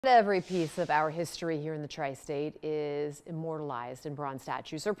Every piece of our history here in the tri-state is immortalized in bronze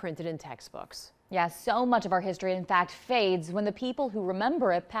statues or printed in textbooks. Yeah, so much of our history, in fact, fades when the people who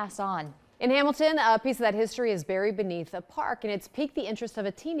remember it pass on. In Hamilton, a piece of that history is buried beneath a park, and it's piqued the interest of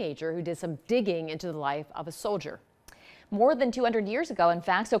a teenager who did some digging into the life of a soldier. More than 200 years ago, in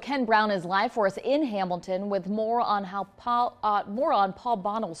fact. So Ken Brown is live for us in Hamilton with more on Paul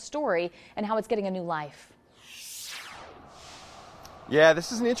Bonnell's story and how it's getting a new life. Yeah,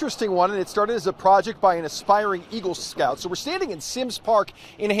 this is an interesting one, and it started as a project by an aspiring Eagle Scout. So we're standing in Symmes Park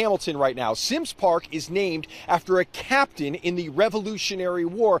in Hamilton right now. Symmes Park is named after a captain in the Revolutionary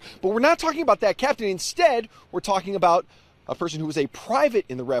War, but we're not talking about that captain. Instead, we're talking about a person who was a private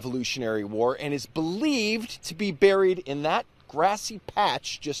in the Revolutionary War and is believed to be buried in that grassy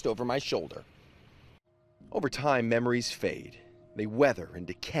patch just over my shoulder. Over time, memories fade. They weather and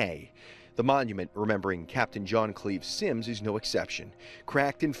decay. The monument remembering Captain John Cleves Symmes is no exception.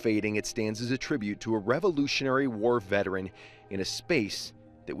 Cracked and fading, it stands as a tribute to a Revolutionary War veteran in a space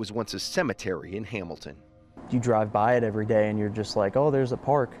that was once a cemetery in Hamilton. You drive by it every day and you're just like, oh, there's a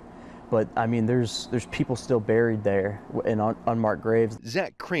park. But I mean, there's people still buried there in unmarked graves.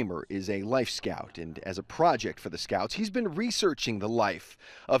 Zach Kramer is a life scout, and as a project for the Scouts, he's been researching the life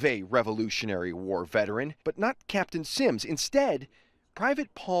of a Revolutionary War veteran, but not Captain Symmes. Instead,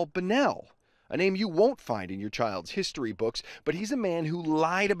 Private Paul Bonnell, a name you won't find in your child's history books, but he's a man who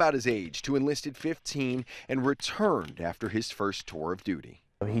lied about his age to enlist at 15 and returned after his first tour of duty.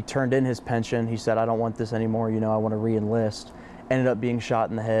 He turned in his pension. He said, I don't want this anymore, I want to re-enlist. Ended up being shot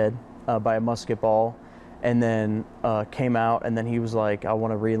in the head by a musket ball, and then came out, and then he was like, I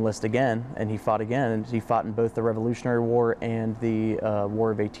want to re-enlist again, and he fought again, and he fought in both the Revolutionary War and the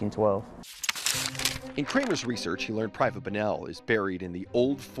War of 1812. In Kramer's research, he learned Private Bonnell is buried in the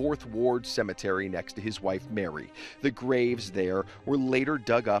old 4th Ward cemetery next to his wife Mary. The graves there were later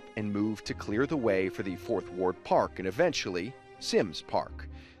dug up and moved to clear the way for the 4th Ward Park and eventually Symmes Park.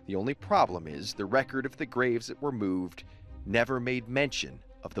 The only problem is the record of the graves that were moved never made mention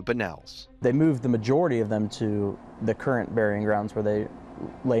of the Bonnells. They moved the majority of them to the current burying grounds where they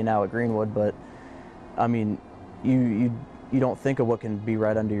lay now at Greenwood, but I mean, you don't think of what can be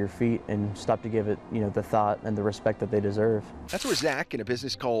right under your feet and stop to give it, the thought and the respect that they deserve. That's where Zach, in a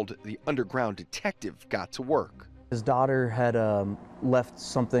business called the Underground Detective, got to work. His daughter had left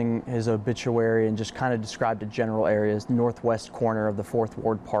something, his obituary, and just kind of described a general area as northwest corner of the 4th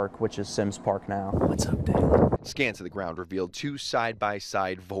Ward Park, which is Symmes Park now. What's up, Dale? Scans of the ground revealed 2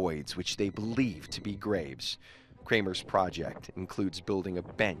 side-by-side voids, which they believe to be graves. Kramer's project includes building a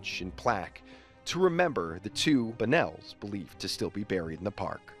bench and plaque to remember the 2 Bonnells believed to still be buried in the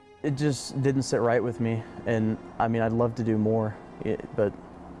park. It just didn't sit right with me, and I mean, I'd love to do more, but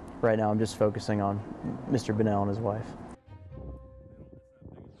right now I'm just focusing on Mr. Bonnell and his wife.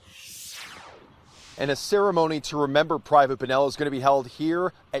 And a ceremony to remember Private Bonnell is going to be held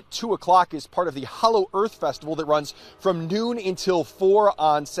here at 2 o'clock as part of the Hollow Earth Festival that runs from noon until 4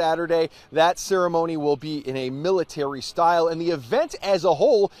 on Saturday. That ceremony will be in a military style, and the event as a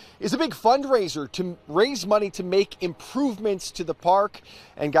whole is a big fundraiser to raise money to make improvements to the park.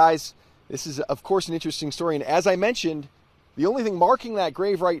 And guys, this is of course an interesting story, and as I mentioned, the only thing marking that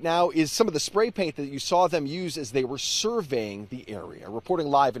grave right now is some of the spray paint that you saw them use as they were surveying the area. Reporting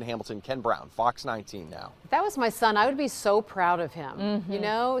live in Hamilton, Ken Brown, Fox 19 now. If that was my son, I would be so proud of him.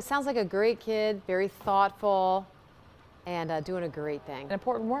 It sounds like a great kid, very thoughtful, and doing a great thing. An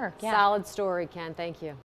important work, yeah. Solid story, Ken. Thank you.